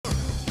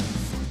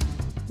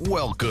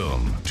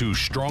Welcome to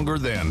Stronger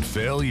Than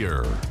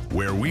Failure,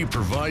 where we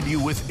provide you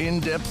with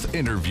in-depth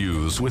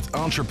interviews with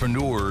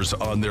entrepreneurs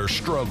on their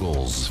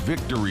struggles,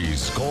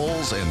 victories,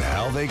 goals, and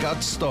how they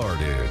got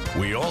started.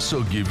 We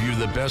also give you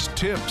the best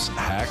tips,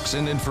 hacks,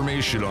 and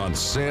information on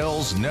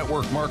sales,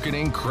 network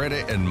marketing,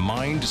 credit, and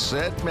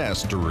mindset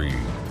mastery.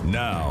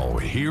 Now,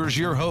 here's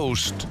your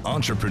host,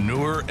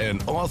 entrepreneur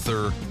and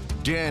author,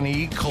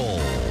 Danny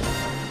Cole.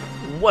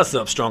 What's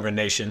up, Stronger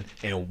Nation,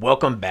 and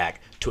welcome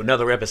back to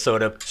another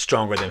episode of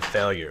Stronger Than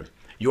Failure,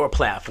 your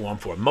platform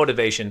for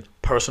motivation,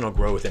 personal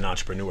growth, and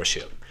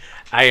entrepreneurship.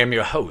 I am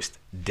your host,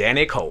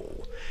 Danny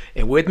Cole,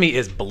 and with me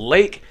is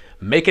Blake,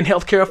 making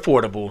healthcare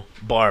affordable,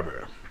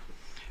 barber.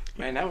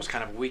 Man, that was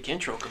kind of a weak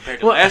intro compared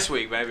to last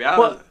week, baby. I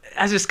was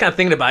just kind of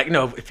thinking about,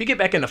 if you get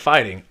back into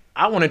fighting,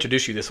 I want to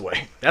introduce you this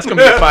way. That's going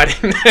to be your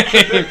fighting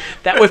name.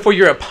 That way for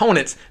your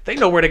opponents, they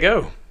know where to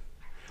go.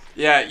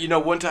 Yeah,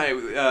 one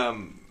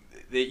time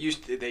that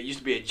used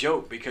to be a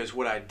joke because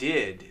what I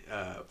did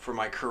for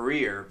my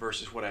career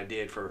versus what I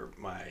did for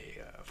my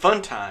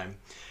fun time,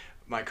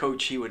 my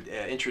coach, he would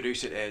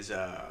introduce it as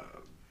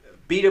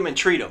beat 'em and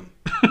treat 'em.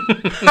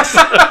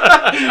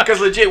 Because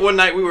legit, one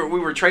night we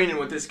were training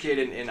with this kid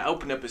and I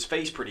opened up his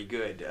face pretty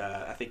good.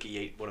 I think he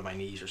ate one of my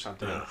knees or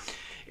something.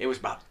 It was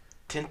about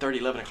 10:30,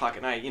 11 o'clock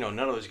at night. None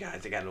of those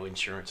guys, they got no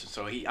insurance. And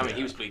so he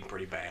was bleeding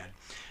pretty bad.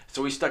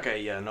 So he stuck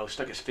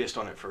his fist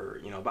on it for,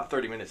 about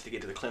 30 minutes to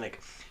get to the clinic.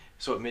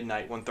 So at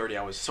midnight, 1:30,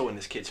 I was sewing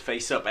this kid's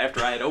face up after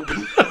I had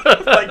opened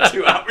like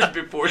 2 hours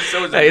before.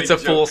 So it's a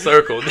full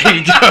circle. There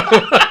you go.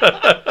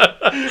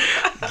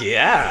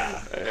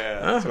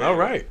 Yeah. All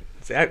right.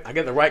 See, I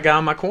got the right guy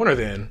on my corner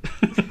then.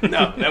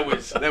 No, that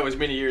was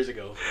many years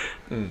ago.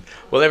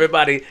 Well,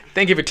 everybody,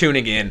 thank you for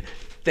tuning in.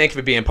 Thank you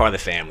for being part of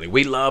the family.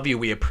 We love you.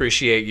 We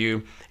appreciate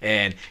you.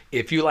 And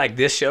if you like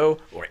this show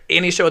or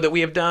any show that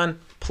we have done,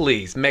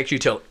 please make sure you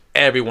tell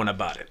everyone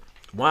about it.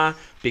 Why?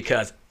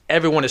 Because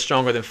everyone is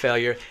stronger than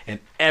failure, and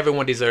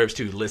everyone deserves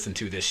to listen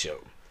to this show.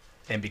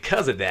 And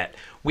because of that,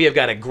 we have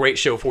got a great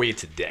show for you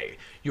today.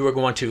 You are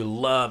going to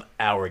love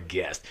our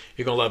guest.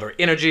 You're going to love her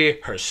energy,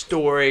 her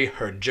story,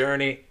 her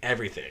journey,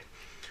 everything.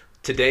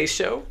 Today's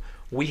show,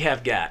 we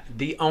have got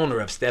the owner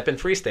of Step and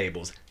Free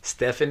Stables,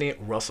 Stephanie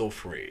Russell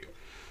Free.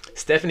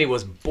 Stephanie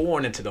was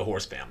born into the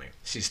horse family.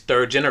 She's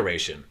third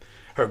generation.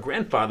 Her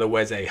grandfather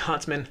was a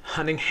huntsman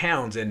hunting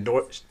hounds in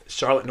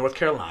Charlotte, North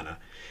Carolina,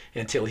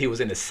 until he was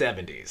in his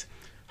 70s.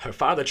 Her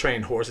father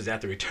trained horses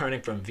after returning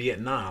from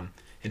Vietnam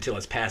until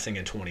his passing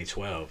in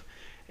 2012.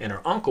 And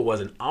her uncle was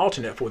an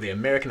alternate for the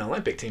American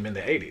Olympic team in the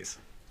 80s.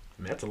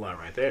 I mean, that's a lot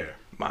right there.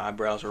 My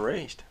eyebrows are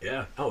raised.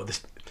 Yeah. Oh,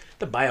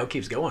 the bio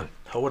keeps going.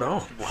 Hold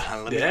on.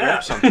 Wow, let me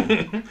grab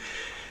something.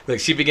 Look,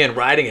 she began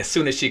riding as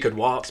soon as she could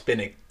walk,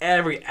 spending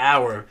every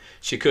hour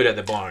she could at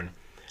the barn.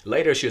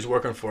 Later, she was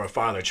working for a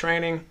father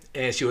training,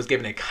 and she was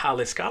given a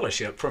college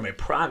scholarship from a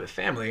private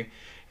family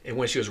and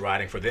when she was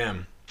riding for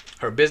them.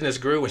 Her business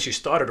grew when she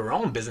started her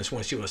own business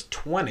when she was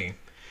 20.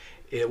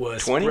 It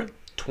was 20?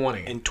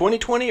 20. In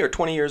 2020 or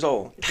 20 years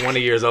old? 20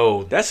 years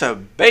old. That's a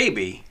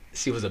baby.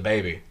 She was a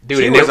baby. Dude,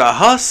 she was a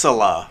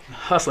hustler.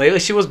 Hustler.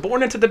 She was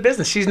born into the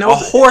business. She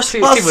knows a horse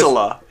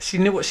hustler. She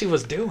knew what she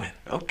was doing.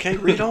 Okay,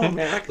 read on,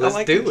 man.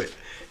 Let's do it.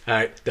 All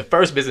right. The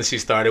first business she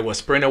started was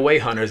Sprint Away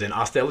Hunters in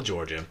Ostella,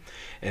 Georgia.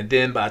 And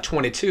then by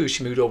 22,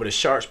 she moved over to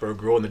Sharpsburg,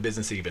 growing the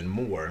business even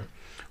more,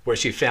 where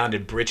she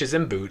founded Britches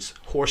and Boots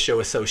Horse Show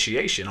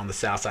Association on the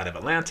south side of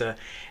Atlanta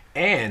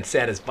and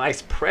sat as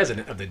vice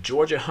president of the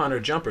Georgia Hunter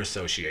Jumper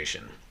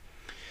Association.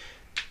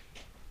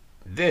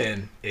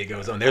 Then it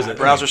goes on. There's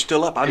eyebrows are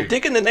still up. I'm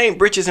digging the name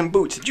Britches and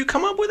Boots. Did you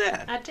come up with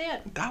that? I did.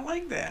 I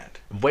like that.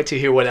 Wait to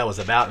hear what that was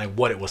about and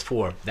what it was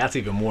for. That's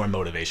even more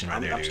motivation right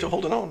there. I'm still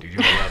holding on. Dude,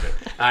 you're going to love it.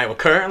 All right, well,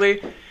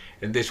 currently,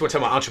 and this is what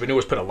my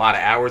entrepreneurs put a lot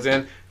of hours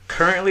in.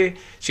 Currently,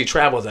 she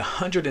travels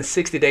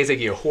 160 days a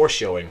year horse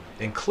showing,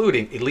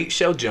 including elite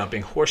show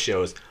jumping horse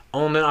shows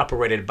owned and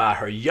operated by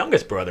her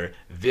youngest brother,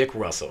 Vic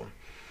Russell.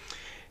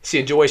 She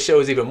enjoys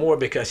shows even more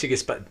because she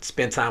gets to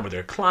spend time with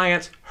her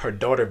clients, her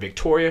daughter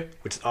Victoria,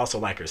 which is also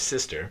like her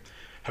sister,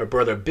 her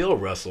brother Bill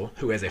Russell,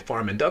 who has a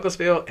farm in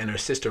Douglasville, and her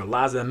sister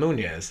Liza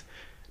Munoz,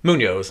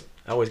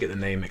 I always get the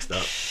name mixed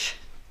up,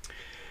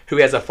 who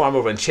has a farm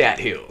over in Chat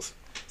Hills.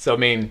 So,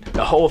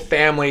 the whole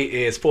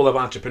family is full of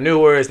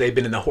entrepreneurs. They've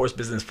been in the horse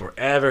business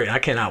forever, and I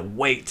cannot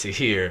wait to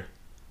hear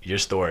your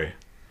story.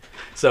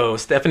 So,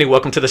 Stephanie,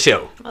 welcome to the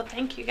show. Well,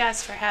 thank you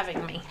guys for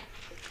having me.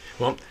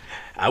 Well,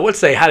 I would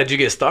say, how did you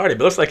get started?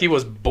 But it looks like you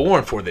was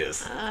born for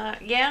this.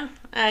 Yeah,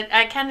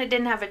 I kind of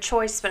didn't have a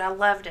choice, but I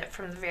loved it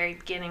from the very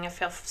beginning. I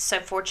feel so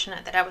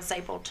fortunate that I was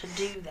able to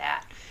do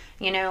that.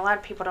 A lot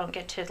of people don't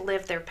get to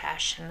live their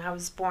passion. I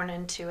was born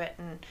into it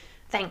and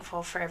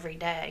thankful for every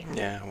day.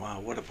 Yeah,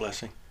 wow, what a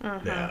blessing.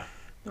 Mm-hmm. Yeah.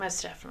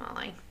 Most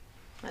definitely.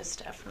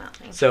 most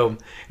definitely. So,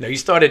 you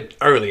started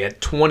early.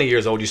 At 20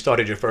 years old, you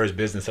started your first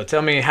business. So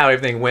tell me how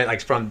everything went,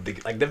 like from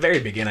the very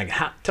beginning.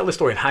 Tell the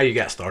story of how you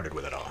got started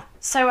with it all.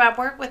 So I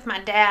worked with my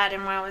dad,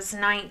 and when I was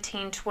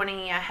 19,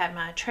 20, I had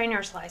my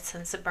trainer's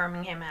license at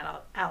Birmingham,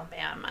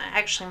 Alabama.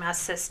 Actually, my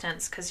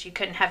assistants, because you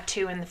couldn't have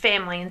two in the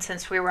family, and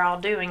since we were all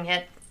doing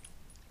it,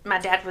 my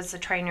dad was the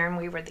trainer and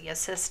we were the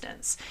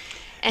assistants.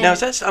 And now,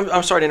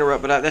 I'm sorry to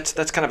interrupt, but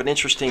that's kind of an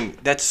interesting,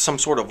 that's some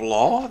sort of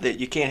law that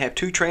you can't have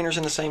two trainers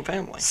in the same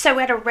family. So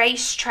at a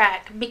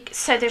racetrack,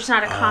 so there's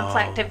not a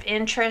conflict of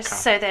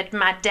interest, so that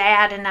my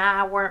dad and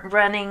I weren't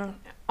running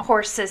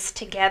horses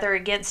together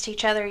against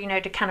each other,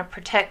 to kind of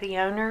protect the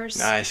owners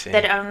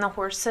that own the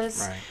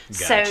horses. Right.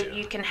 So Gotcha.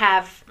 you can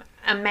have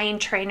a main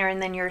trainer and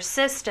then your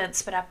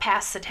assistants, but I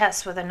passed the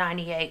test with a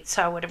 98,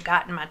 so I would have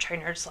gotten my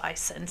trainer's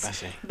license. I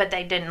see. But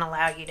they didn't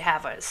allow you to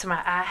have it. So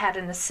I had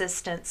an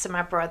assistant, so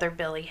my brother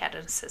Billy had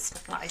an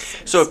assistant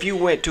license. So if you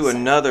went to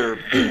another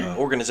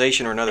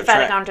organization or another if I'd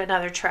track, gone to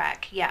another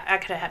track, yeah, I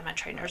could have had my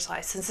trainer's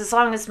license, as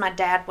long as my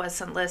dad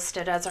wasn't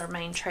listed as our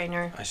main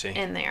trainer I see.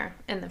 in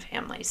the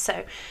family.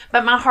 So,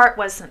 but my heart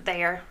wasn't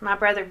there. My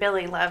brother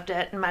Billy loved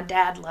it, and my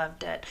dad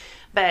loved it.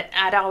 But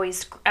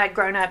I'd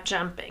grown up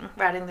jumping,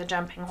 riding the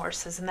jumping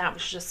horses, and that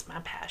was just my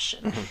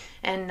passion. Mm-hmm.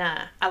 And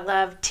I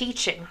loved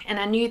teaching, and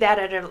I knew that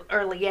at an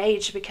early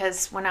age,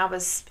 because when I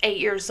was 8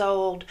 years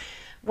old,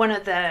 one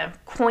of the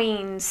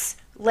Queen's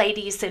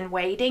ladies in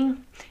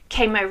waiting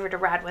came over to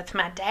ride with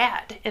my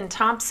dad in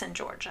Thompson,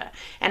 Georgia.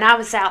 And I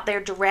was out there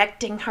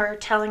directing her,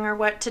 telling her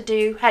what to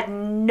do. Had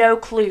no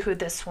clue who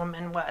this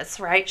woman was,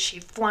 right?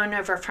 She'd flown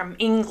over from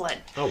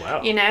England. Oh,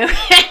 wow. And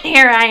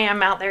here I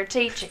am out there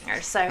teaching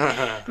her. So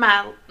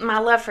my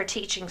love for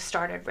teaching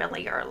started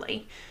really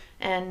early.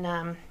 And,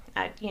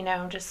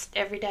 I'm just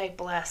every day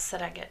blessed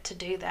that I get to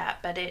do that.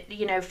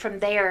 But from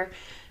there,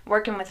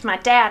 working with my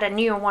dad, I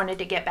knew I wanted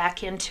to get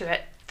back into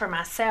it for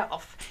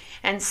myself.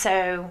 And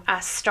so I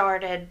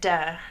started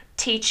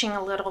teaching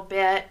a little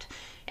bit,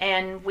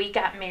 and we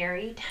got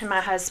married. And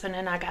my husband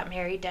and I got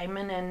married,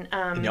 Damon.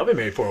 And y'all been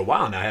married for a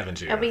while now,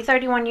 haven't you? It'll be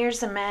 31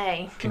 years in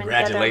May.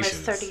 Congratulations.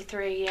 Been together almost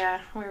 33, yeah.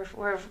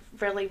 We're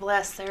really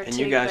blessed there, and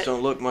too. you guys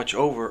don't look much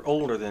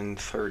older than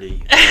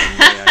 30.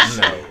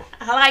 No.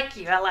 I like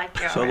you So a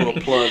already.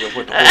 little plug of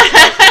what the horse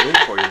life will do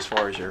for you as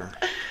far as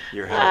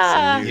your health.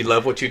 and You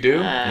love what you do,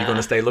 you're going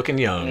to stay looking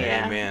young.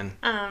 Yeah.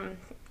 Amen.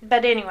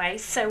 But anyway,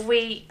 so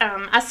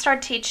I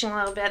started teaching a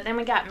little bit. Then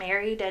we got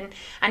married, and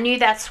I knew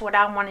that's what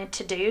I wanted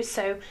to do.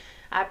 So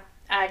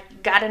I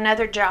got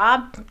another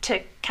job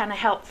to kind of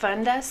help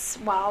fund us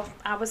while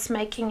I was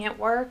making it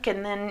work.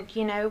 And then,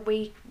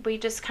 we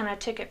just kind of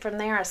took it from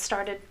there. I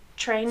started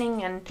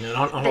training and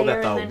I'll hold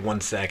that thought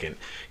 1 second.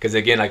 Because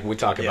again, like we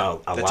talk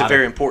about that's a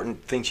very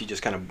important thing she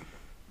just kind of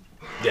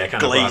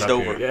kind glazed of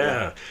over.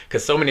 Yeah,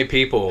 because so many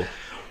people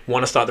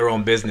want to start their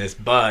own business,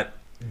 but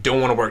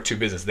don't want to work two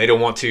businesses. They don't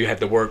want to have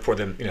to work for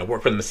them,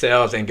 work for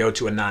themselves and go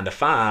to a 9 to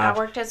 5. I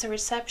worked as a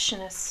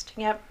receptionist.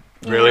 Yep.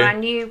 Really? I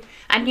knew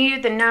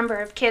the number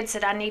of kids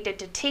that I needed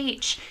to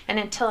teach, and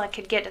until I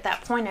could get to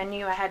that point, I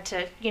knew I had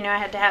to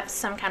have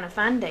some kind of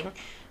funding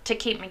to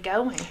keep me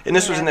going. And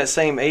this was in that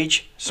same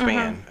age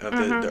span of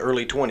the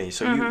early 20s.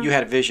 So you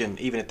had a vision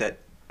even at that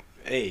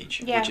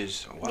age, Yeah. which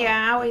is wow.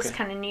 Yeah, I always Okay.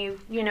 kind of knew,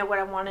 what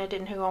I wanted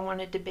and who I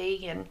wanted to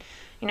be, and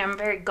I'm a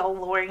very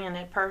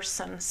goal-oriented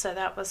person, so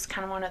that was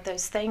kind of one of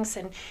those things,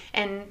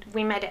 and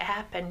we made it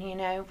happen.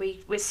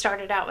 We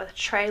started out with a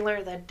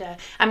trailer that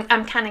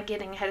I'm kind of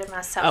getting ahead of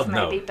myself, Oh,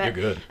 no, maybe, but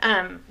you're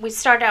good. we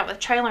started out with a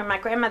trailer, and my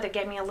grandmother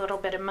gave me a little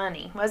bit of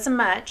money, wasn't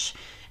much,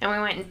 and we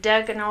went and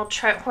dug an old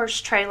horse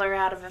trailer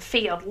out of a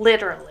field,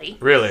 literally.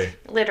 Really?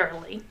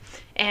 Literally.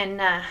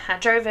 And I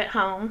drove it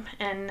home,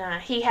 and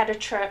he had a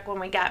truck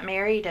when we got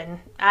married, and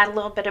I had a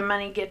little bit of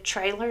money to get a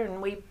trailer,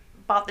 and we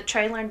bought the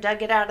trailer and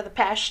dug it out of the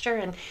pasture.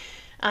 And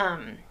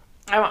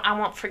I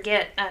won't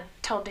forget, I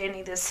told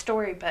Danny this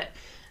story, but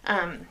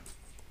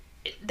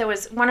there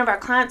was one of our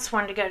clients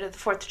wanted to go to the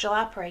 4th of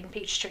July parade in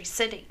Peachtree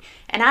City,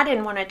 and I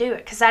didn't want to do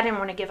it because I didn't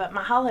want to give up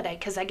my holiday,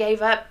 because I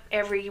gave up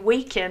every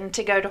weekend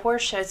to go to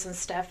horse shows and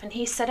stuff. And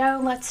he said, "Oh,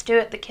 let's do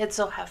it. The kids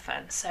will have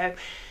fun." So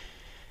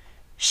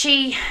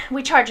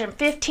we charged him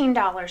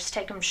 $15 to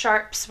take him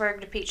Sharpsburg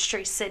to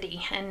Peachtree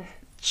City, and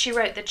she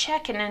wrote the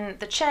check, and in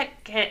the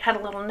check it had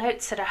a little note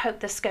that said, "I hope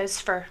this goes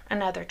for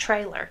another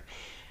trailer."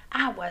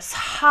 I was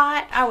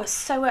hot. I was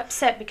so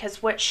upset,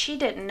 because what she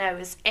didn't know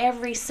is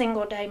every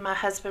single day my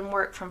husband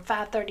worked from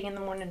 5:30 in the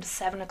morning to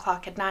 7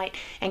 o'clock at night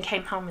and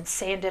came home and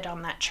sanded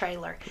on that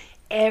trailer.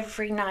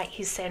 Every night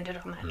he sanded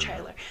on that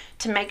trailer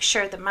to make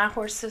sure that my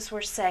horses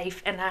were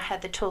safe and I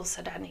had the tools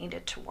that I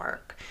needed to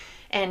work.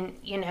 And,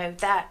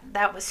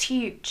 that was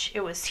huge. It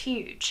was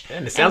huge.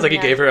 And it sounds like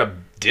you gave her a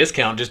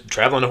discount just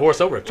traveling a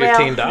horse over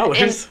 $15. Well,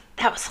 and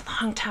that was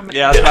a long time ago.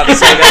 Yeah, I was about to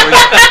say that.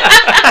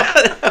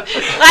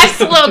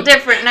 Life's a little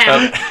different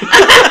now.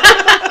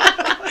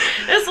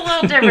 It's a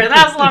little different.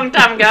 That was a long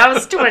time ago. I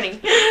was 20.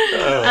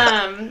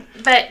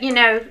 But,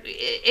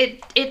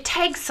 it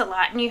takes a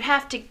lot, and you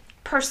have to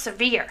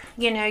persevere.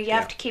 You know, you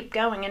have to keep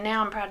going. And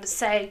now I'm proud to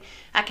say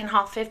I can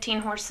haul 15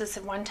 horses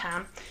at one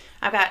time.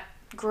 I've got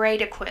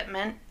great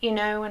equipment, you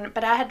know,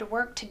 but I had to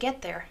work to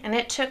get there, and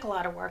it took a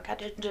lot of work. I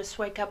didn't just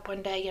wake up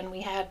one day and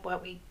we had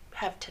what we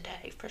have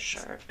today, for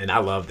sure. And I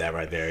love that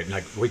right there.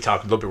 Like we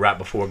talked a little bit right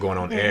before going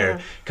on air,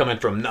 coming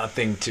from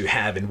nothing to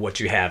having what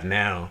you have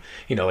now.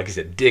 You know, like you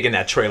said, digging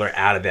that trailer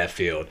out of that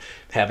field,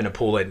 having to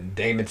pull it,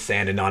 Damon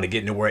sanding on it,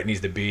 getting to where it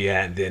needs to be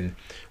at, and then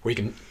where you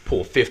can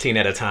pull 15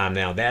 at a time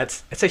now.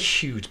 That's a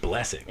huge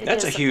blessing.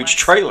 That's a huge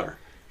trailer.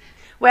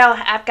 Well,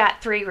 I've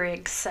got 3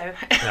 rigs, so.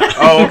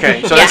 Oh,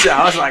 okay. So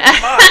I was like,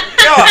 my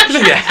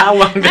gosh. Yeah, how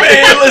long?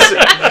 Man, listen,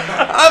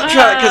 I'm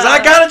trying, because I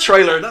got a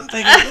trailer, and I'm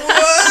thinking,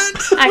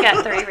 what? I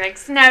got 3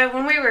 rigs. No,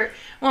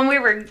 when we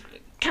were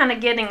kind of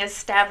getting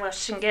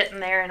established and getting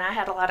there, and I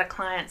had a lot of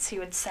clients who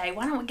would say,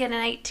 why don't we get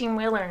an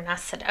 18-wheeler? And I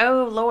said,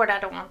 oh, Lord, I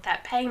don't want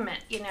that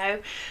payment, you know.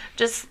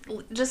 Just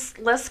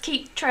let's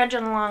keep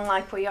trudging along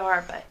like we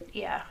are. But,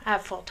 yeah, I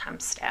have full-time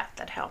staff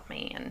that help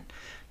me, and,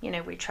 you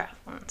know, we travel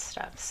and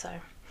stuff, so.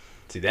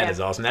 See, that is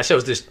awesome. That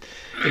shows just,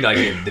 you know,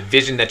 like the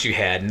vision that you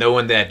had,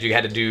 knowing that you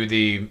had to do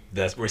the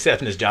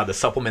receptionist job to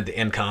supplement the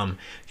income.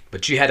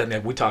 But you had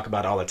it, we talk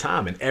about it all the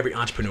time, and every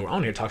entrepreneur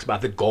on here talks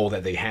about the goal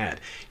that they had.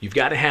 You've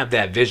got to have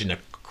that vision, a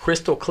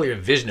crystal clear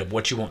vision of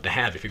what you want to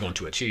have if you're going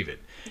to achieve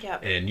it.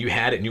 Yep. And you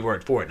had it and you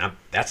worked for it. And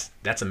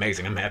that's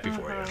amazing. I'm happy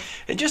for you.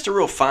 And just a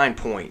real fine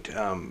point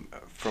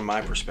from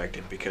my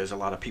perspective, because a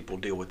lot of people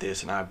deal with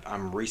this, and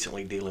I'm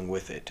recently dealing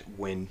with it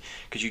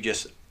because you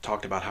just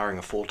talked about hiring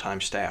a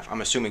full-time staff. I'm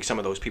assuming some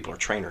of those people are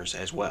trainers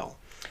as well.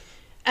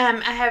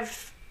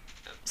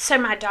 So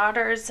my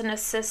daughter is an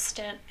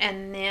assistant,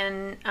 and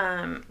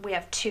then we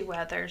have 2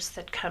 others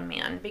that come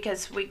in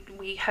because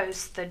we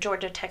host the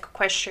Georgia Tech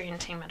Equestrian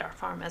team at our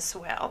farm as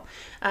well.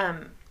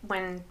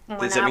 When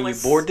Does that mean you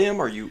board them,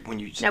 or when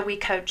you? No, we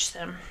coach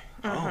them.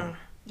 Oh.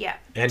 Yeah.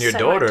 And your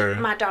daughter?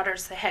 My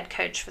daughter's the head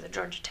coach for the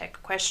Georgia Tech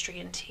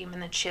Equestrian team,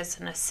 and then she has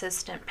an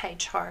assistant,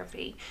 Paige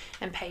Harvey,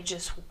 and Paige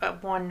is a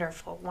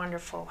wonderful,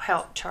 wonderful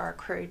help to our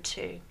crew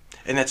too.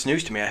 And that's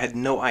news to me. I had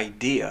no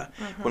idea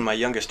when my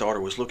youngest daughter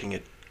was looking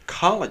at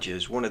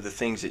colleges. One of the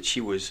things that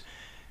she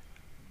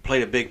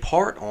played a big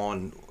part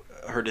on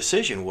her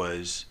decision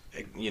was,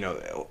 you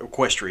know,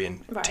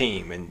 equestrian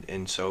team,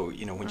 and so,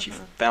 you know, when she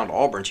found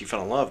Auburn, she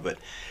fell in love, but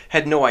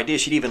had no idea.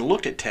 She'd even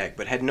looked at Tech,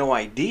 but had no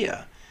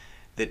idea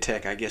that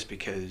Tech, I guess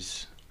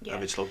because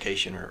of its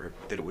location, or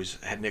that it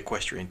had an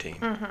equestrian team.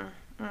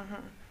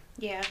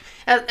 Yeah,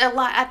 a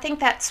lot. I think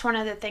that's one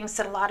of the things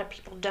that a lot of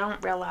people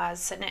don't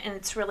realize, and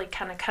it's really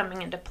kind of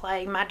coming into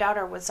play. My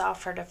daughter was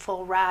offered a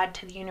full ride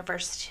to the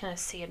University of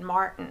Tennessee in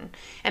Martin,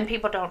 and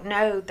people don't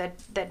know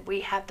that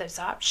we have those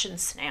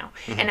options now.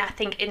 And I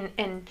think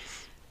and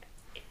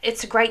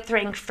it's a great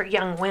thing for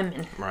young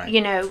women. Right.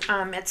 You know,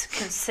 it's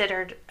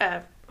considered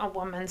a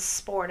woman's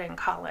sport in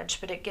college,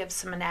 but it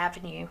gives them an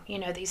avenue. You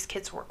know, these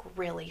kids work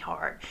really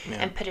hard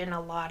and put in a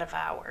lot of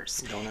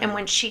hours. And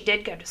when she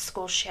did go to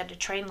school, she had to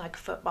train like a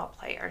football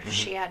player.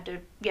 She had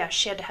to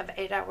have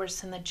 8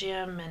 hours in the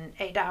gym and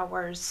 8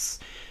 hours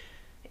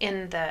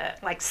in the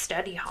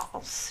study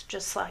halls,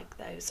 just like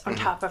those, on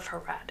top of her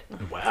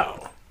riding.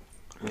 Wow.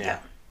 Yeah.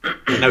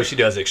 I know she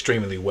does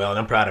extremely well, and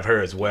I'm proud of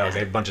her as well. They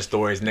have a bunch of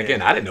stories. And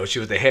again, I didn't know she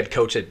was the head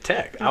coach at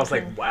Tech. I was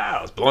like, wow,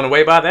 I was blown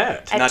away by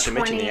that. Not to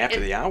mention the after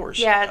the hours.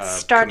 Yeah, it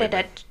started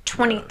at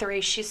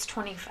 23. She's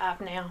 25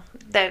 now.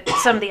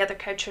 Some of the other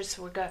coaches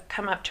would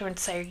come up to her and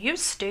say, are you a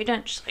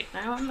student? She's like,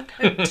 no, I'm the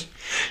coach.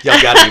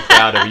 Y'all got to be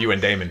proud of her. You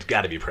and Damon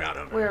got to be proud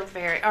of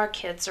her. Our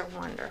kids are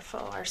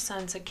wonderful. Our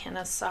son's in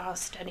Kennesaw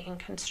studying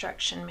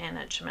construction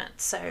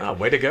management. So,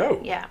 way to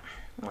go. Yeah.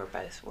 We're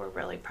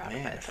really proud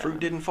of both of them. Fruit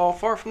didn't fall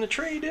far from the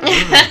tree, did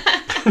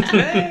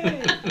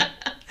it?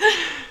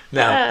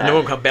 Now, I know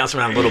we'll come bounce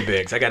around a little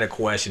bit, because I got a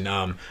question.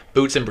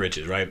 Boots and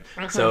Britches, right?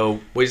 So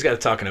we just got to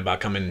talking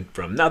about coming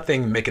from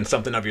nothing, making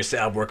something of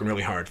yourself, working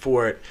really hard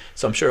for it.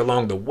 So I'm sure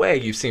along the way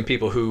you've seen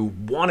people who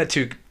wanted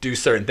to do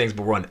certain things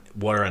but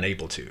were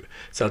unable to.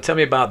 So tell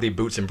me about the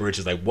Boots and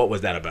Britches. Like, what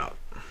was that about?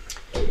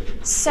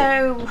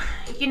 So,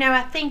 you know,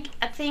 I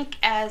think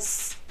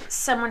as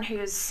someone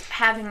who's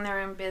having their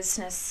own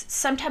business,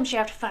 sometimes you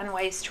have to find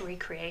ways to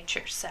recreate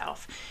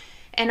yourself.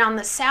 And on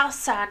the south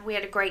side, we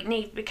had a great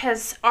need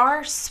because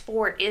our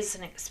sport is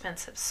an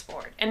expensive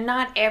sport, and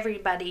not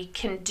everybody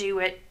can do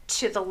it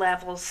to the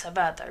levels of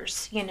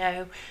others. You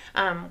know,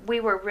 we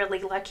were really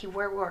lucky.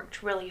 We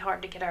worked really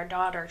hard to get our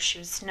daughter. She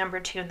was number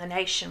 2 in the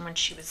nation when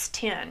she was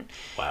 10.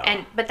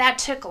 Wow. But that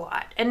took a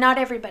lot, and not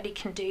everybody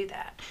can do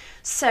that.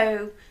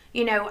 So,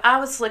 you know, I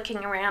was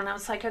looking around. I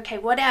was like, okay,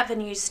 what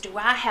avenues do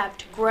I have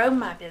to grow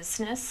my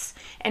business,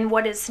 and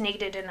what is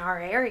needed in our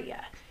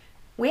area?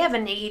 we have a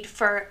need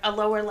for a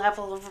lower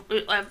level of,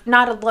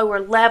 not a lower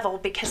level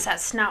because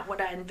that's not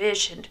what I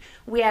envisioned.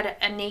 We had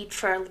a need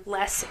for a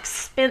less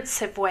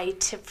expensive way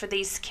for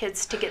these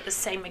kids to get the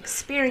same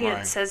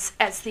experience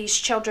as these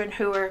children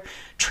who are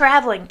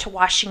traveling to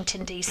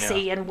Washington,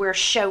 D.C. Yeah. And we're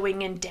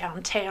showing in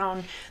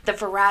downtown the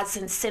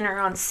Verizon Center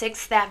on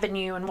 6th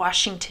Avenue in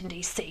Washington,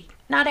 D.C.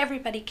 Not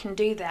everybody can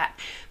do that.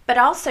 But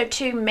also,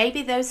 too,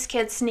 maybe those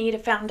kids need a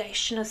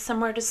foundation of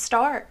somewhere to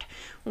start.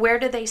 Where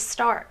do they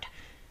start?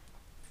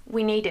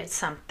 We needed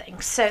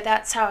something. So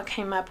that's how I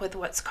came up with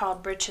what's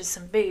called Britches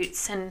and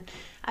Boots. And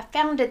I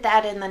founded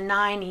that in the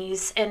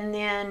 90s. And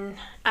then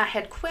I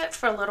had quit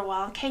for a little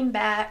while and came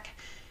back.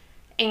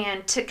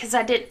 And because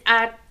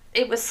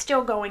it was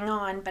still going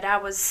on, but I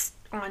was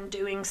on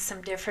doing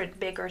some different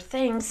bigger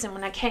things. And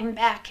when I came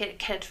back,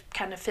 it had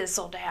kind of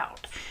fizzled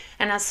out.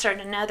 And I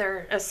started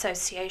another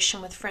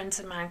association with friends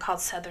of mine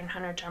called Southern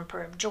Hunter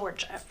Jumper of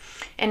Georgia.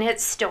 And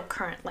it's still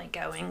currently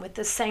going with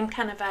the same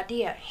kind of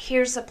idea.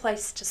 Here's a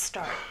place to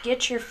start.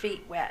 Get your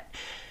feet wet.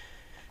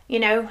 You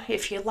know,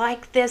 if you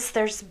like this,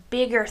 there's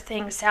bigger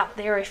things out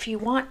there if you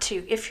want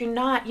to. If you're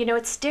not, you know,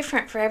 it's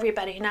different for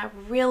everybody. And I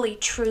really,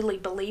 truly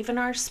believe in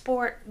our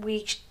sport.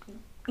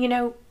 You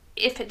know,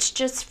 if it's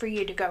just for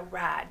you to go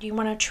ride, you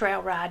want to trail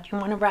ride, you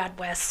want to ride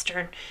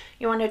Western,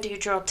 you want to do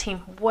drill team,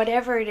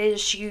 whatever it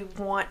is you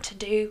want to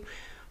do,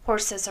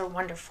 horses are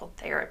wonderful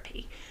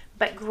therapy.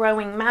 But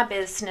growing my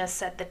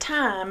business at the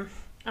time,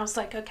 I was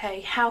like, okay,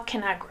 how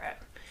can I grow?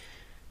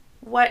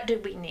 What do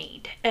we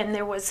need? And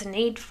there was a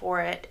need for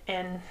it,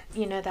 and,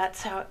 you know,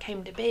 that's how it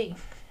came to be.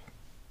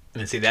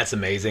 And see, that's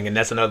amazing. And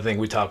that's another thing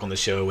we talk on the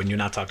show, and you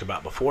and I talked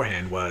about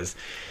beforehand, was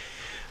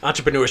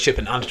entrepreneurship.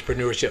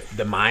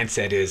 The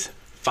mindset is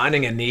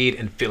finding a need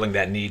and filling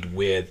that need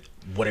with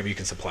whatever you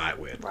can supply it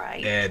with.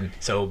 Right. And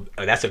so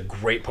that's a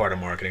great part of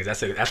marketing.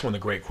 That's one of the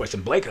great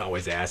questions Blake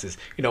always asks is,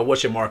 you know,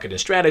 what's your marketing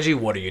strategy?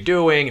 What are you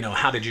doing? You know,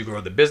 how did you grow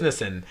the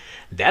business? And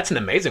that's an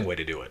amazing way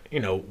to do it. You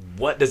know,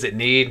 what does it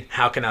need?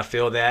 How can I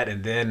fill that?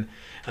 And then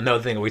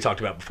another thing that we talked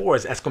about before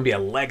is that's going to be a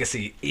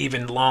legacy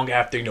even long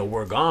after, you know,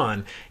 we're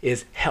gone,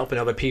 is helping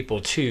other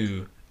people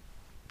to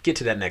get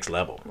to that next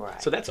level.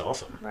 Right. So that's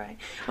awesome. Right.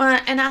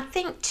 Well, and I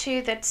think,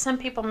 too, that some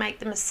people make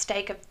the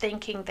mistake of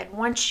thinking that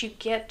once you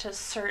get to a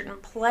certain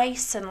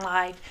place in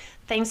life,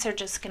 things are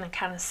just going to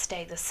kind of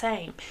stay the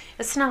same.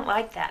 It's not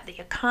like that. The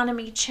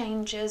economy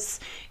changes,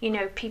 you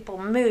know, people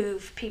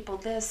move, people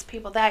this,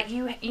 people that.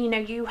 You know,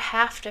 you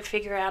have to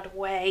figure out a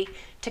way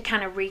to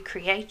kind of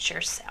recreate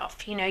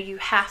yourself. You know, you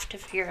have to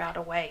figure out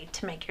a way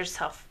to make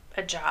yourself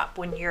a job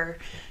when you're,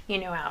 you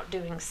know, out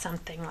doing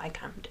something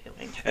like I'm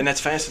doing. And that's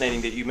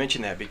fascinating that you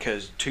mentioned that,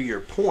 because to your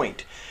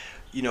point,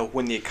 you know,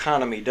 when the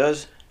economy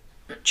does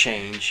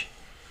change,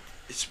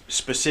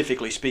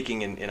 specifically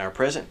speaking in our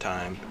present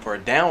time, for a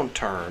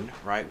downturn,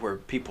 right, where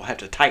people have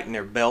to tighten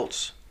their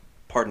belts,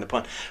 pardon the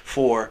pun,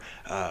 for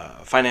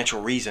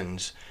financial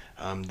reasons,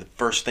 the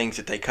first things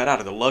that they cut out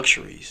are the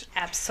luxuries.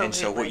 Absolutely. And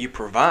so what you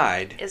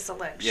provide is a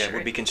luxury. Yeah,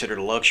 would be considered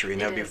a luxury,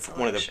 and that would be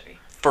one of the luxury.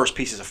 first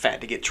pieces of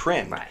fat to get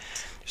trimmed. Right.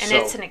 And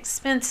So- it's an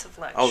expensive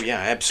luxury. Oh yeah,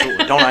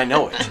 absolutely. Don't I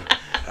know it?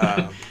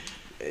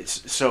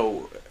 It's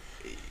so.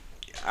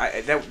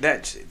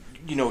 That's,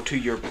 you know, to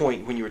your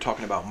point when you were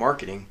talking about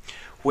marketing,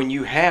 when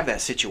you have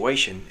that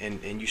situation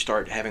and you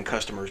start having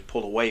customers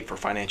pull away for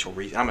financial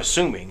reasons. I'm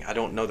assuming, I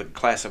don't know the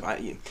class of,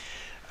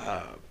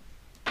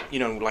 you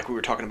know, like we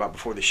were talking about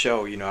before the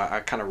show. You know,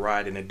 I kind of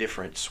ride in a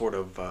different sort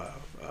of.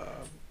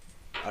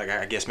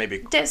 I guess maybe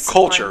Discipline.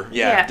 culture,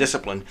 Yeah.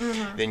 discipline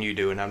than you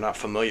do, and I'm not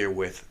familiar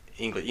with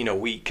English. You know,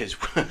 because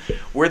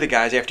we're the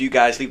guys, after you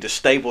guys leave the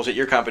stables at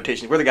your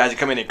competitions, we're the guys that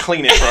come in and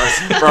clean it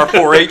for our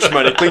 4-H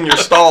money, clean your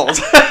stalls.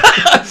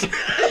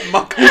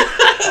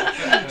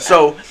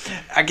 So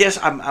I guess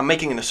I'm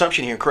making an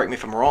assumption here, and correct me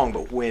if I'm wrong,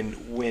 but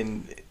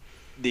when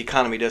the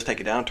economy does take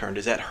a downturn,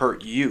 does that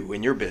hurt you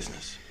in your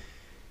business?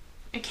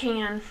 It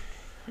can.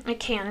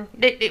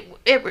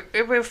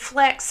 It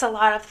reflects a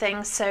lot of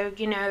things. So,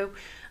 you know,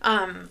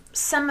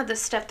 some of the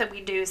stuff that we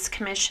do is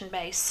commission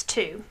based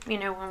too, you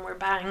know, when we're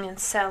buying and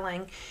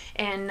selling.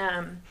 And,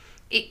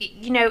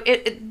 you know,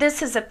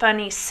 this is a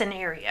funny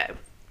scenario.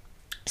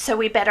 So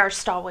we bet our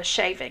stall with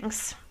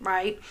shavings,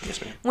 right?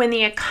 Yes, ma'am. When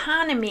the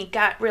economy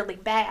got really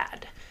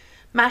bad,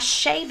 my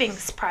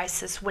shavings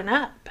prices went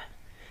up.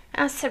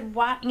 And I said,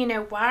 why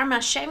are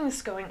my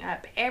shavings going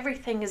up?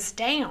 Everything is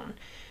down.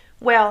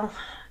 Well,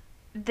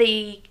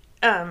 the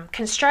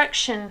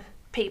construction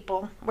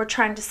people were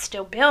trying to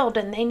still build,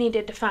 and they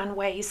needed to find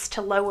ways to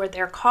lower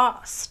their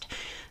cost.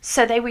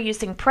 So they were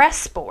using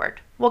press board.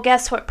 Well,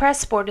 guess what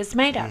press board is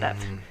made out of?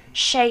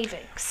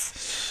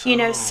 Shavings. You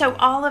know, so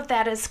all of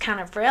that is kind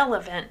of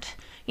relevant,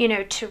 you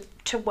know,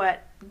 to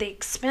what the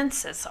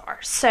expenses are.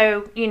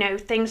 So,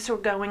 things were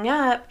going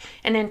up,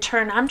 and in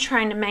turn I'm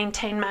trying to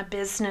maintain my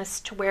business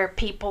to where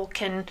people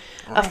can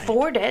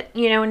afford it,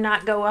 and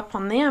not go up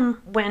on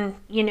them when,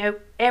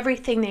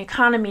 everything the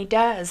economy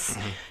does,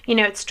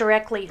 it's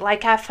directly,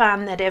 like I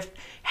find that if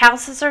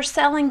houses are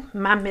selling,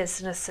 my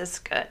business is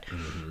good.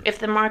 If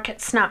the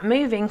market's not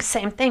moving,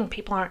 same thing,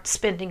 people aren't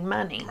spending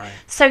money. Right.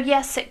 So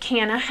yes, it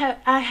can.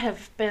 I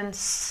have been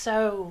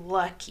so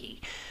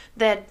lucky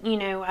that,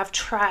 I've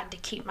tried to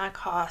keep my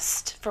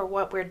cost for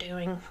what we're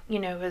doing,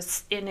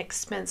 as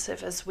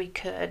inexpensive as we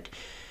could,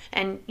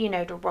 and,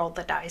 to roll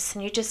the dice.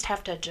 And you just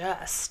have to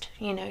adjust,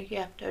 you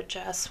have to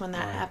adjust when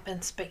that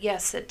happens. But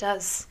yes, it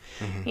does.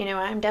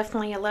 I'm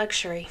definitely a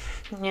luxury,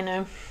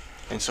 And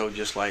so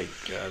just like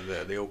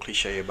the old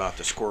cliche about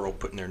the squirrel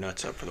putting their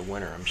nuts up for the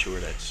winter, I'm sure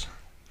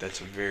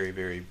that's a very,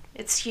 very...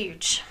 It's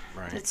huge.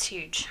 Right. It's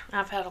huge.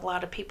 I've had a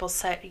lot of people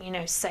say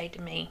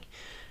to me,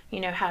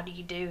 how do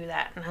you do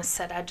that? And I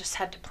said, I just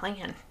had to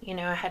plan.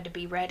 I had to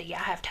be ready. I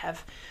have to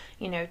have,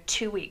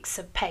 2 weeks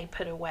of pay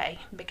put away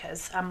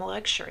because I'm a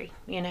luxury.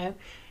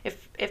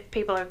 If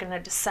people are going to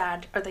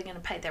decide, are they going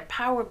to pay their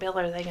power bill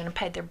or are they going to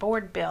pay their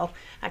board bill?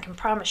 I can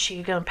promise you,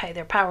 you're going to pay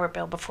their power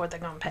bill before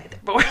they're going to pay their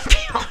board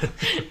bill.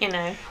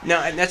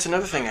 Now, and that's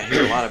another thing I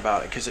hear a lot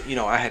about it, because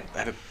I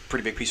have a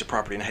pretty big piece of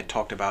property, and I had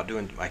talked about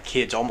my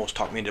kids almost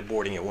talked me into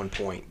boarding at one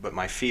point. But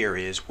my fear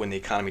is when the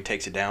economy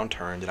takes a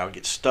downturn that I would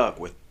get stuck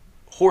with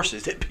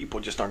horses that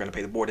people just aren't going to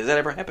pay the board. Has that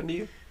ever happened to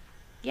you?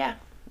 Yeah.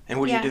 And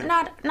what do you do?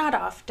 Not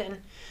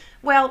often.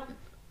 Well,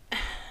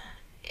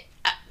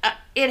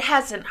 it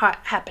hasn't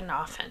happened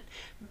often,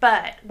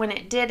 but when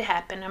it did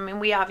happen,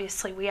 we have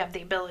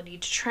the ability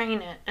to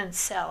train it and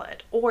sell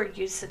it or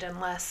use it in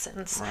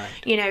lessons.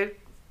 Right.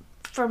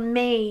 For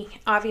me,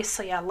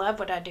 obviously I love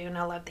what I do and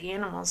I love the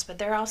animals, but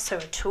they're also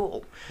a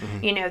tool.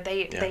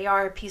 They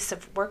are a piece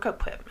of work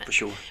equipment. For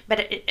sure.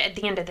 But at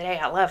the end of the day,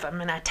 I love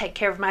them and I take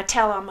care of them. I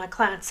tell all my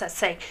clients, I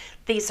say,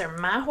 these are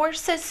my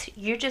horses.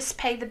 You just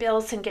pay the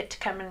bills and get to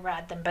come and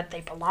ride them, but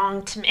they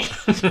belong to me.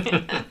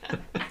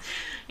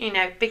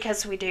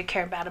 Because we do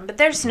care about them. But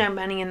there's no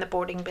money in the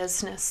boarding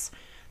business.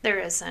 There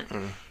isn't.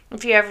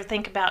 If you ever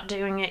think about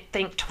doing it,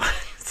 think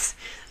twice.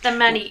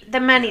 The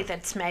money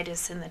that's made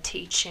is in the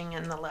teaching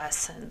and the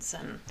lessons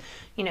and,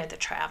 the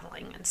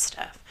traveling and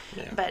stuff.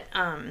 Yeah. But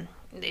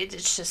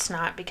it's just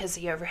not because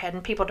of the overhead.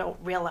 And people don't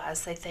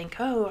realize, they think,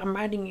 oh, I'm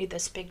writing you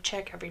this big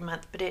check every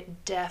month. But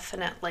it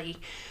definitely,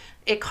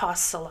 it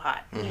costs a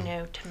lot,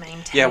 to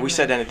maintain. Yeah, we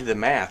sat down and did the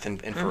math.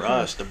 And for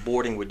us, the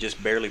boarding would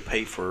just barely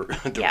pay for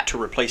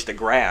to replace the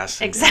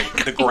grass. And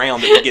the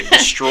ground that would get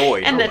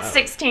destroyed. And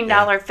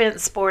 $16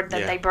 fence board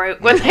that they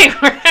broke when they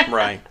were.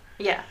 Right.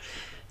 Yeah.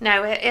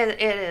 No,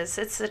 it is.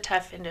 It's a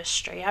tough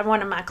industry. I had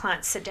one of my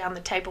clients sit down the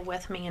table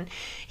with me, and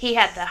he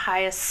had the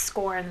highest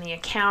score in the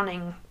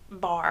accounting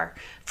bar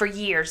for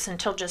years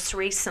until just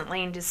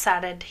recently, and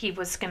decided he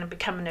was going to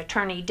become an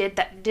attorney. He did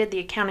the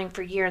accounting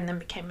for a year and then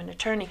became an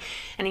attorney.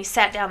 And he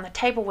sat down the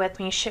table with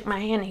me, he shook my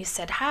hand, and he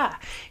said, "Hi."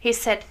 He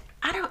said,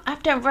 I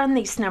don't run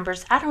these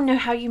numbers. I don't know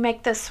how you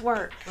make this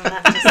work. And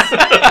I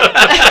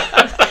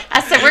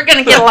said, we're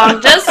going to get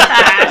along just fine.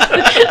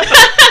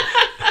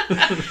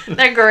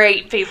 They're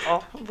great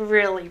people.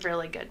 Really,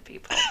 really good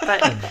people.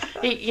 But,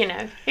 he's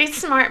a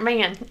smart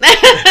man.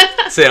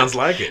 Sounds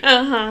like it.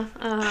 Now,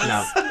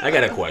 I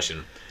got a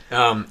question.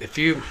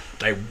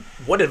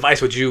 What advice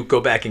would you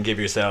go back and give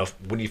yourself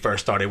when you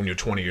first started, when you're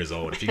 20 years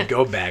old? If you could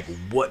go back,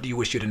 what do you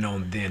wish you'd have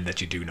known then that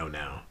you do know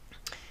now?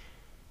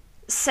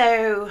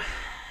 So,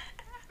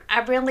 I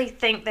really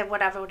think that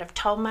what I would have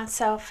told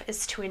myself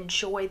is to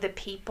enjoy the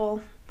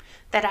people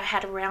that I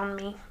had around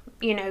me,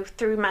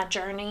 through my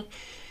journey,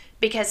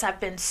 because I've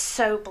been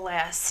so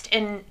blessed.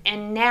 And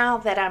now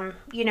that I'm,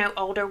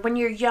 older, when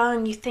you're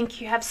young, you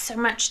think you have so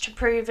much to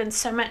prove and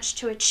so much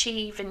to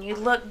achieve, and you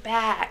look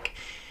back,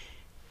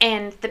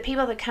 and the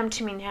people that come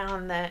to me now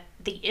and the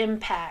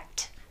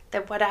impact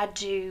that what I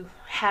do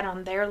had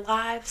on their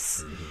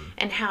lives,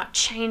 and how it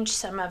changed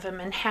some of them,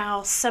 and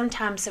how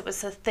sometimes it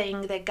was a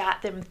thing that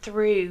got them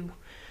through,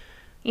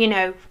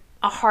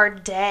 a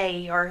hard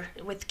day, or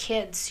with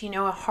kids,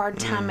 a hard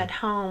time at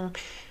home.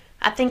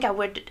 I think I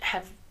would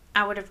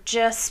have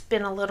just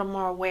been a little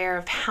more aware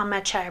of how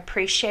much I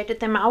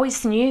appreciated them. I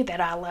always knew that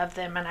I loved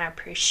them and I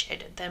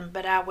appreciated them,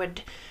 but I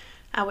would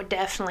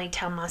definitely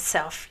tell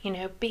myself,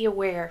 be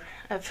aware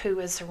of who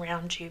is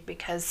around you,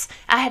 because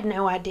I had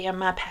no idea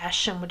my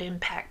passion would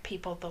impact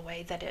people the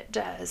way that it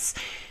does.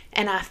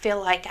 And I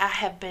feel like I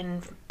have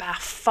been by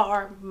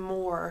far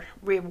more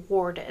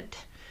rewarded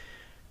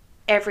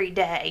every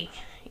day,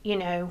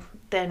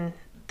 than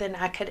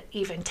I could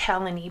even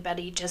tell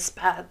anybody, just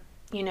by,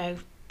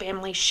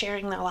 families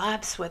sharing their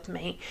lives with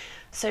me.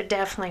 So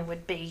definitely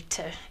would be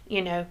to,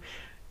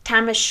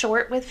 time is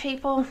short with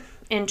people.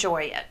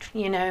 Enjoy it,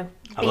 I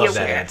love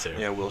that answer.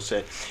 Yeah, Will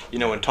said.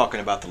 When talking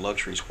about the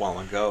luxuries a while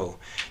ago,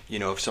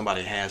 if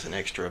somebody has an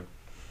extra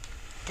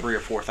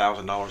 $3,000 or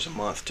 $4,000 a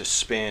month to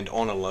spend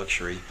on a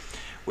luxury,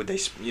 would they,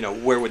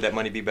 where would that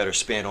money be better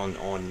spent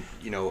on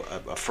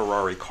a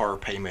Ferrari car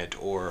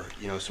payment, or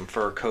some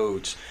fur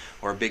coats,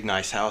 or a big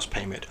nice house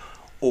payment,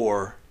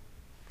 or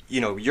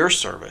your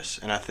service?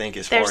 And I think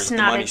as far as the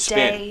money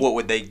spent, what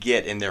would they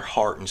get in their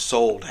heart and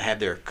soul to have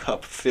their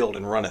cup filled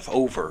and runneth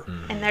over?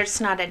 And there's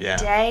not a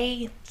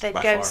day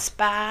that goes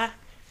by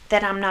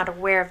that I'm not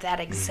aware of that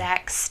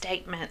exact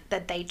statement,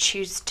 that they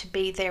choose to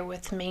be there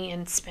with me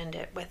and spend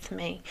it with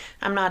me.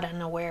 I'm not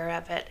unaware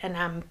of it, and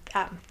I'm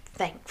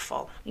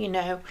thankful,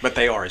 But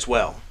they are as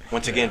well.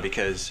 Once again,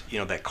 because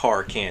that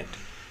car can't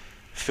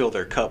fill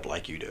their cup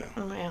like you do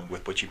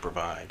with what you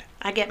provide.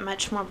 I get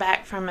much more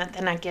back from it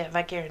than I give,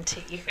 I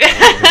guarantee you.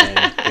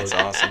 That's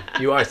awesome.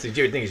 You are. The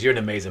thing is, you're an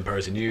amazing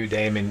person. You,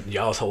 Damon,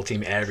 y'all's whole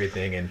team,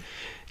 everything. And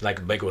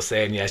like Blake was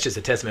saying, it's just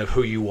a testament of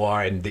who you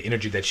are and the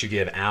energy that you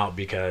give out,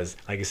 because,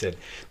 like I said,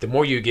 the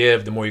more you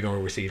give, the more you're going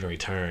to receive in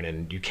return.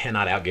 And you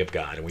cannot outgive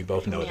God, and we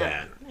both know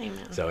that.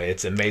 Amen. So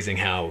it's amazing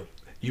how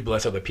you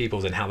bless other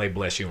people and how they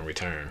bless you in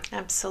return.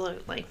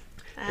 Absolutely.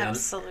 Now,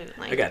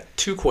 I got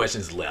 2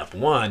 questions left.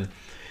 One,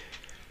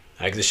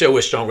 the show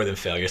is Stronger Than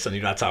Failure,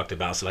 something I talked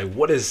about. So,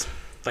 what is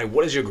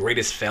your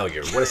greatest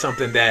failure? What is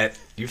something that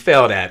you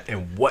failed at,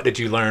 and what did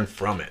you learn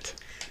from it?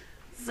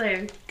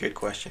 So, good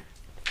question.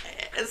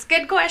 It's a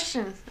good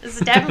question. It's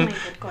definitely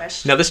a good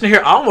question. Now, listen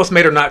here. I almost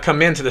made her not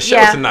come into the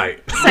show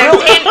tonight. So,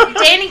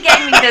 Danny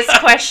gave me this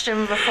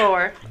question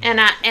before,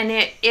 and I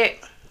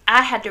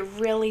had to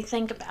really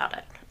think about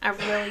it. I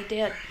really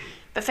did.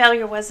 But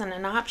failure wasn't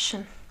an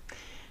option,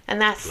 and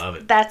that's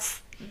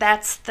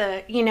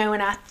the,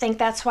 and I think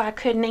that's why I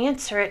couldn't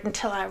answer it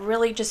until I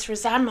really just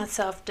resigned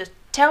myself to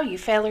tell you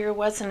failure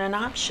wasn't an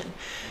option.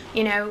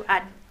 You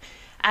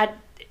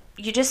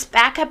just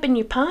back up and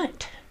you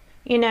punt.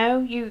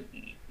 You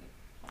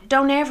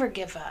don't ever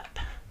give up.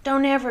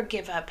 Don't ever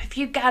give up. If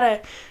you got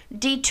to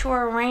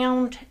detour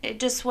around, it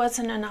just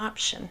wasn't an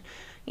option.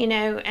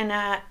 And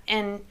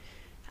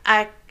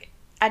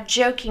I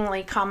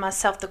jokingly call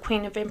myself the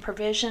queen of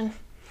improvisation.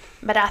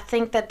 But I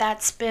think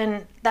that's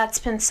been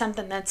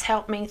something that's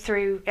helped me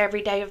through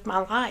every day of my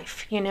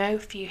life.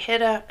 If you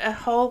hit a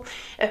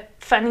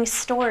funny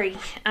story,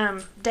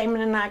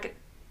 Damon and I,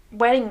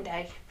 wedding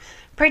day,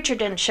 preacher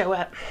didn't show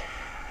up.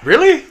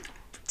 Really?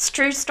 It's a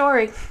true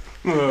story.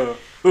 And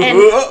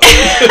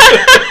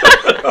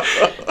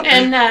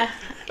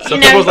some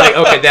people's like,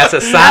 okay, that's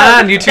a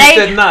sign. You two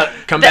said not.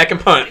 Come back and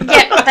punt.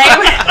 Yeah,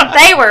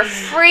 they were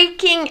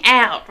freaking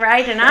out,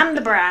 right? And I'm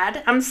the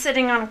bride. I'm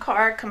sitting on a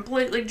car,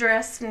 completely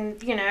dressed and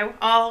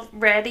all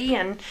ready.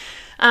 And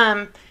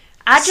I'm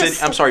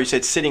sorry, you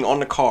said sitting on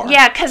the car.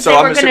 Yeah, because they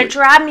were going to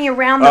drive me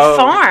around the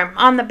farm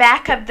on the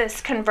back of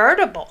this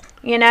convertible.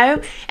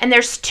 And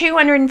there's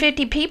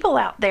 250 people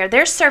out there.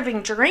 They're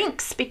serving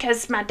drinks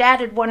because my dad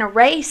had won a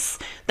race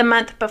the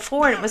month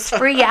before, and it was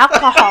free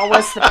alcohol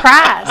was the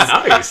prize.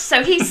 Nice.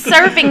 So he's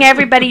serving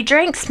everybody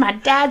drinks. My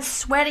dad's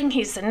sweating.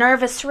 He's a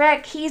nervous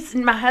wreck.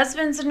 My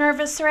husband's a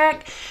nervous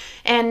wreck.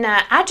 And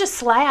I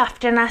just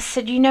laughed, and I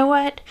said, you know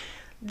what?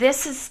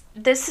 This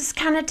is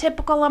kind of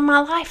typical of my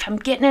life. I'm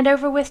getting it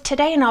over with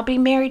today, and I'll be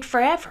married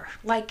forever.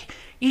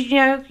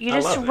 You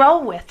just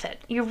roll with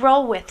it. You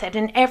roll with it.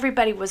 And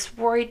everybody was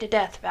worried to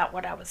death about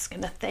what I was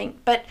going to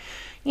think. But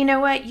you know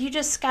what? You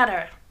just got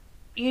to,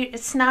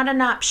 it's not an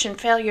option.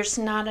 Failure's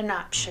not an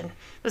option.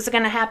 It was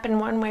going to happen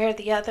one way or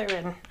the other,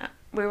 and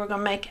we were going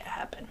to make it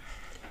happen.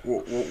 How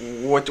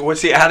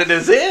did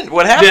this end?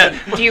 What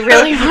happened? Yeah. Do you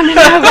really want to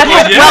know what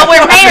happened? Well,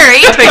 we're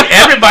married. I think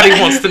everybody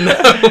wants to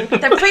know.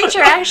 The preacher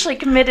actually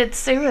committed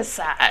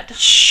suicide.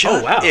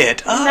 Shut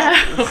it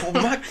up. No. Oh,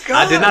 my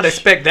God. I did not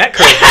expect that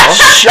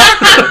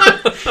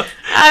curveball.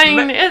 I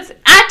mean,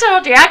 I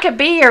told you I could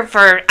be here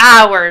for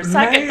hours.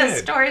 The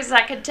stories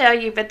I could tell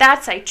you, but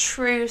that's a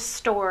true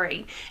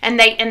story. And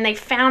they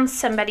found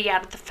somebody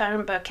out of the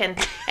phone book and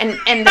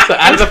so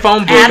out of the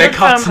phone book they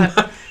caught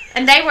somebody.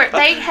 And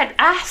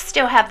I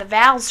still have the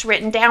vows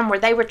written down where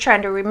they were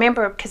trying to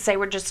remember because they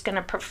were just going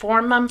to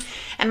perform them.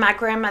 And my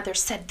grandmother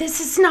said,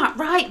 this is not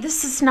right.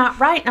 This is not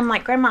right. And I'm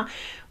like, Grandma,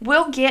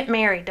 we'll get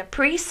married. A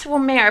preacher will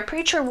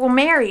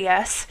marry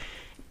us.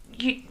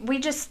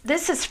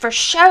 This is for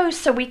show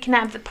so we can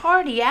have the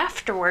party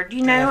afterward.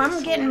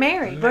 I'm getting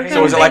married.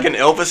 So was it like an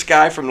Elvis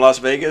guy from Las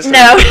Vegas? No.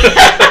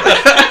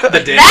 That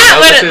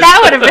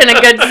would have been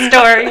a good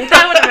story.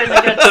 That would have been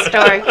a good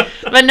story.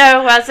 But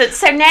no, it wasn't.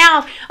 So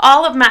now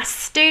all of my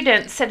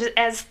students,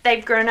 as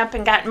they've grown up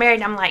and gotten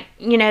married, I'm like,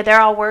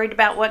 they're all worried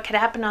about what could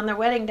happen on their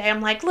wedding day.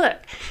 I'm like, look,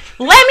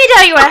 let me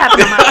tell you what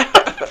happened in my life.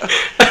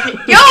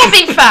 You'll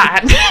be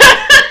fine.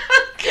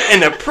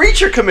 And the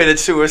preacher committed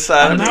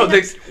suicide. What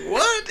is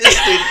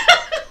the...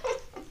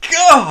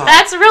 God.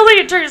 That's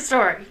really a true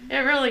story. It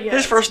really is.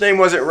 His first name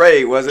wasn't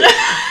Ray, was it?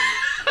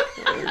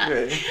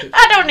 Okay.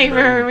 I don't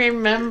even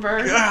remember.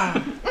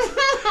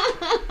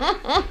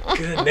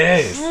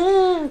 Goodness.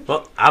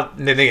 Well,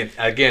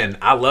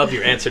 I love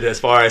your answer as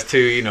far as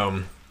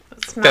to,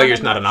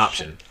 failure's not an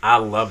option. I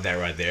love that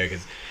right there.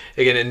 Because,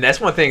 again, and that's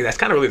one thing, that's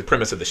kind of really the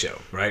premise of the show,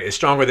 right? It's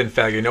Stronger Than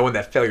Failure, knowing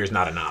that failure is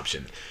not an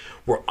option.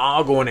 we're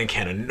all going to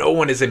encounter. No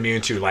one is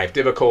immune to life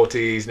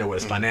difficulties, whether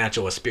it's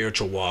financial or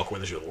spiritual walk,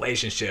 whether it's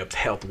relationships,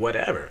 health,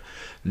 whatever.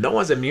 No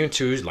one's immune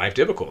to life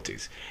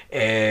difficulties.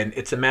 And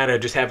it's a matter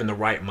of just having the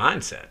right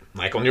mindset.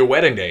 Like on your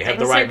wedding day, have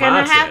the right mindset.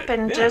 Things are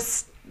going to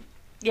happen.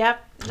 Yeah.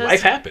 Just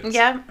life happens.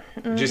 Yep.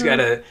 You just got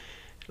to,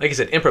 like I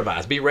said,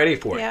 improvise. Be ready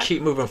for it.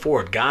 Keep moving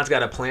forward. God's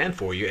got a plan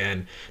for you,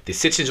 and the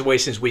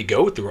situations we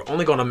go through are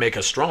only going to make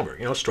us stronger.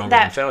 Stronger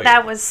than failure.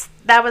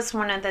 That was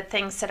one of the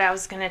things that I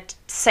was going to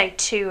say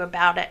too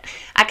about it.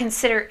 I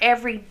consider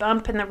every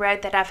bump in the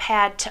road that I've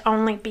had to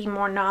only be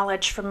more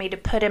knowledge for me to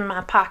put in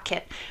my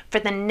pocket for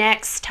the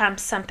next time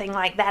something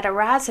like that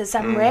arises.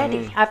 I'm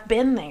ready. I've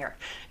been there.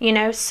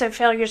 So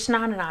failure's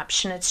not an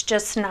option. It's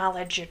just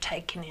knowledge you're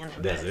taking in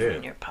and putting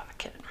in your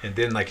pocket. And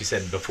then, like you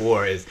said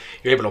before, is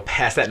you're able to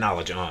pass that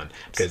knowledge on,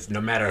 because no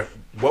matter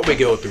what we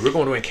go through, we're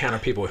going to encounter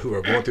people who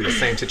are going through the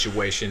same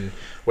situation,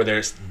 whether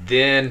it's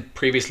then,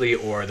 previously,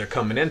 or they're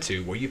coming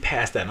into, where you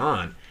pass that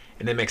on,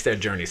 and it makes their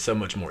journey so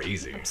much more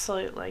easy.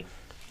 Absolutely.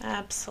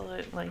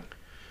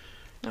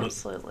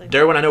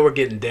 Derwin, I know we're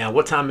getting down.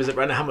 What time is it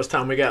right now? How much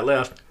time we got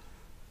left?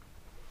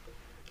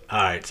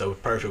 All right, so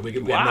perfect.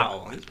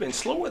 Wow, it's been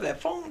slow with that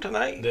phone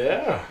tonight.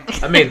 Yeah.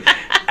 I mean,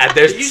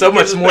 there's so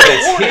much more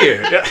that's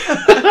here.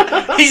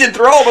 He's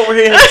enthralled over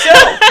here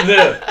himself.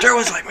 Yeah.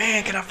 Derwin's like,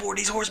 man, can I afford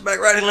these horseback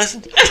riding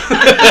lessons?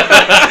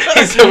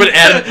 He's over to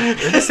Adam.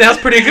 This sounds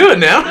pretty good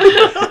now. All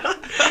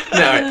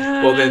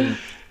right. Well, then,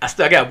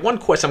 I got one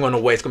question I'm going to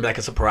wait. It's going to be like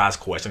a surprise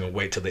question. I'm going to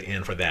wait till the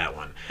end for that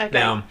one. Okay.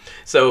 Now,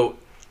 so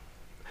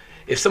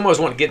if someone was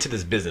wanting to get into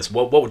this business,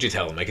 what would you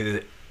tell them? Like, is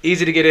it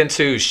easy to get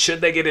into?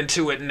 Should they get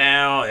into it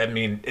now? I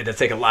mean, it'll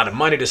take a lot of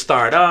money to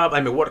start up.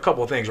 I mean, what a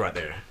couple of things right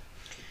there.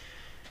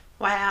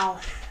 Wow.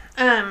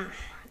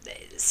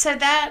 So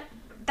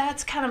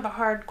that's kind of a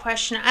hard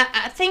question.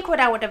 I think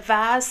what I would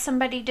advise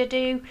somebody to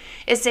do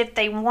is, if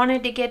they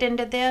wanted to get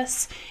into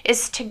this,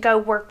 is to go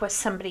work with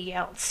somebody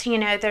else.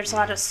 There's a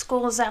lot of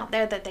schools out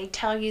there that they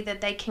tell you that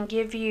they can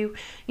give you,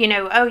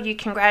 oh, you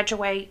can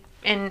graduate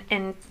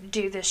and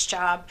do this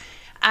job.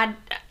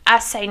 I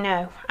say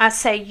no. I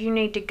say you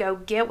need to go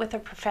get with a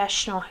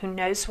professional who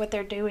knows what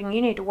they're doing.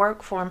 You need to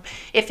work for them.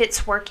 If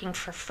it's working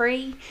for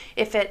free,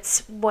 if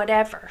it's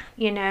whatever,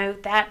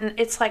 that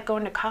it's like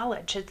going to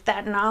college. It's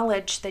that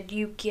knowledge that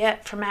you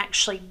get from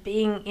actually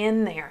being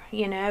in there,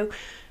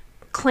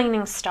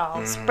 cleaning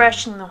stalls,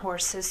 brushing the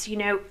horses,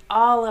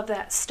 all of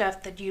that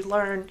stuff that you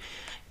learn.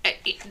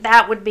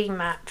 That would be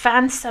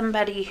find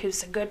somebody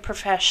who's a good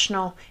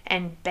professional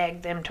and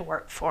beg them to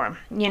work for them.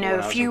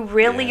 If you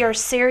really are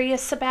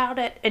serious about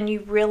it and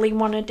you really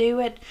want to do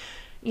it,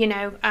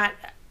 I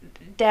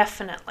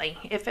definitely,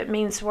 if it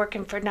means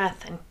working for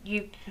nothing,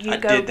 you I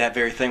go. did that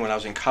very thing when I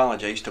was in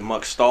college. I used to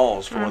muck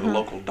stalls for one of the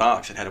local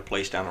docks that had a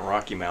place down in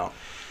Rocky Mount.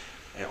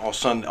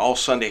 And all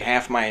Sunday,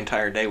 half my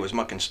entire day was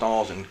mucking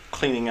stalls and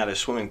cleaning out a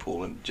swimming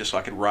pool, and just so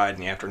I could ride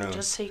in the afternoon.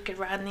 Just so you could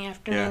ride in the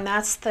afternoon.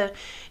 Yeah.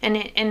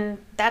 And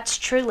that's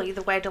truly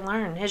the way to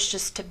learn, is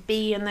just to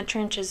be in the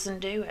trenches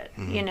and do it.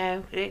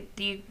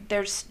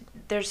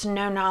 There's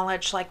no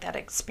knowledge like that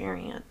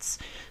experience.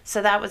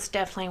 So that was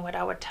definitely what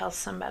I would tell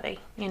somebody,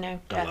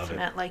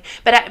 definitely.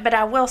 But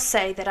I will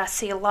say that I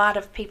see a lot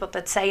of people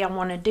that say, I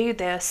want to do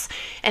this,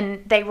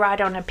 and they write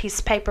on a piece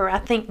of paper. I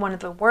think one of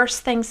the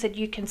worst things that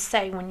you can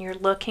say when you're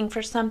looking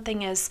for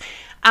something is,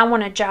 I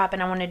want a job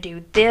and I want to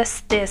do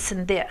this, this,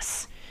 and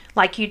this.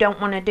 Like, you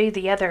don't want to do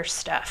the other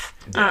stuff.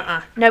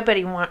 Yeah.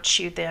 Nobody wants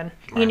you then.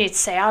 Right. You need to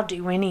say, I'll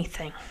do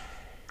anything.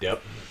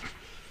 Yep.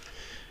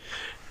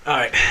 All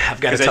right,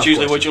 I've got a tough that's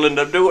usually question. what you'll end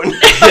up doing.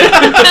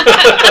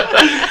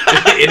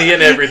 Any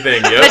and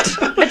everything, yep.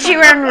 But you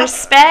earn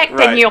respect,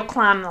 Right. and you'll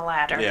climb the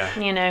ladder.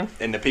 Yeah.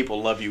 And the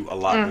people love you a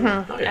lot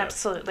more. Oh, yeah.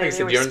 Absolutely. Like I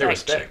said, you earn their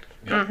respect.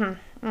 Yep.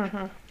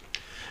 All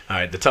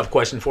right, the tough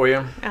question for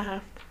you.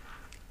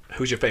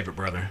 Who's your favorite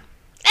brother?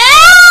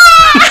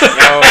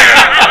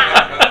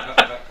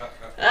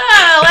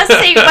 Oh,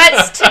 let's see.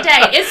 What's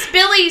today? It's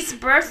Billy's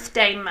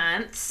birthday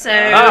month, so.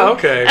 Oh,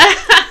 okay.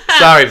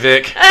 Sorry,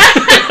 Vic.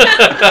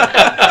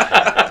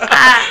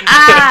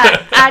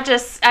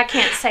 I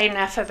can't say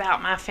enough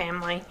about my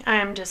family. I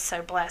am just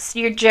so blessed.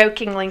 You're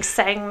jokingly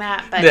saying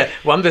that, but. Yeah,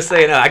 well, I'm just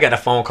saying I got a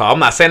phone call. I'm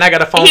not saying I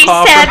got a phone he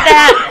call. He said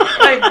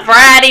that.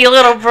 Bratty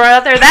little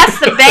brother. That's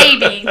the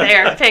baby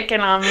there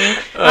picking on me.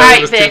 All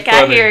right, Vic,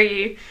 I hear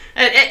you.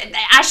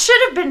 I should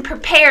have been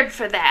prepared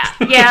for that.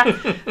 Yeah,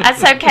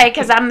 that's okay,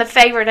 because I'm the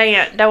favorite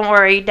aunt. Don't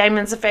worry,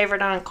 Damon's the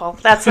favorite uncle.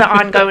 That's the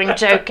ongoing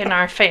joke in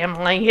our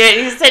family.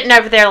 He's sitting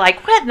over there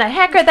like, what in the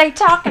heck are they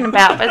talking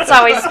about? But it's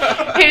always,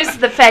 who's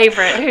the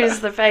favorite? Who's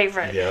the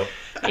favorite? Yep.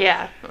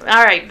 Yeah.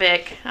 All right,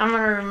 Vic. I'm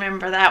going to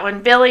remember that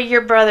one. Billy,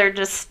 your brother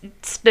just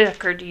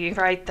snookered you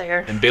right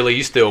there. And Billy,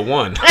 you still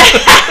won.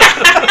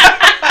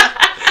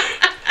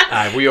 All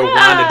right, we are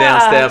winding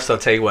down, Steph, so I'll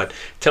tell you what.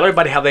 Tell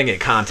everybody how they can get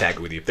in contact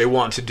with you if they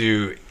want to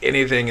do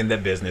anything in their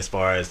business as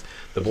far as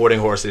the boarding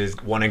horses,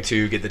 wanting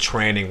to get the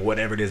training,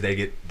 whatever it is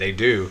they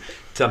do,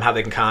 tell them how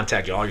they can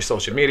contact you, all your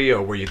social media,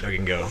 or where they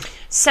can go.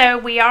 So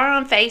we are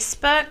on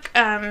Facebook.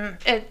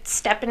 It's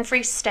Steppin'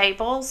 Free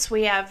Stables.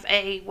 We have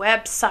a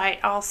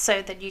website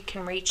also that you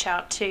can reach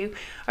out to,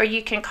 or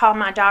you can call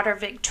my daughter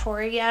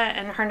Victoria,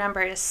 and her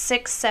number is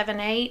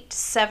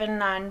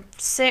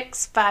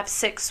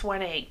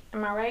 678-796-5618.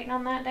 Am I right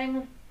on that,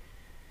 Damon?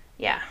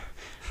 Yeah.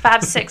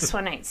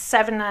 5618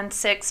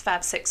 796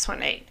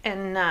 5618,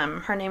 and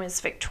her name is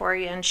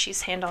Victoria, and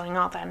she's handling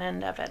all that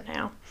end of it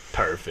now.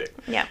 Perfect.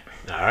 Yep.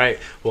 All right.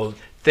 Well,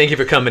 thank you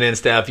for coming in,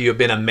 Steph. You have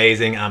been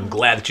amazing. I'm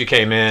glad that you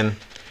came in.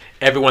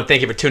 Everyone,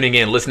 thank you for tuning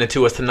in, listening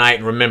to us tonight,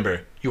 and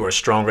remember, you are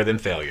stronger than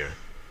failure.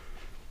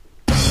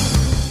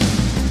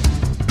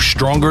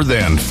 Stronger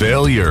Than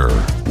Failure,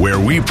 where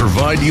we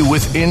provide you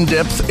with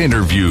in-depth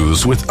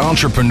interviews with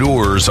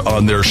entrepreneurs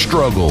on their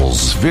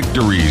struggles,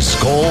 victories,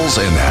 goals,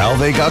 and how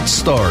they got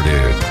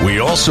started. We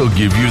also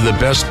give you the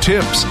best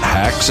tips,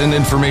 hacks, and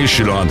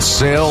information on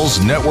sales,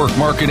 network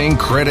marketing,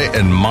 credit,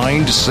 and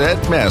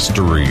mindset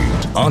mastery.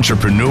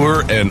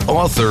 Entrepreneur and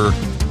author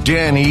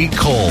Danny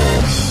Cole.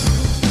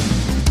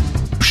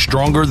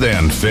 Stronger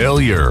Than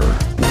Failure.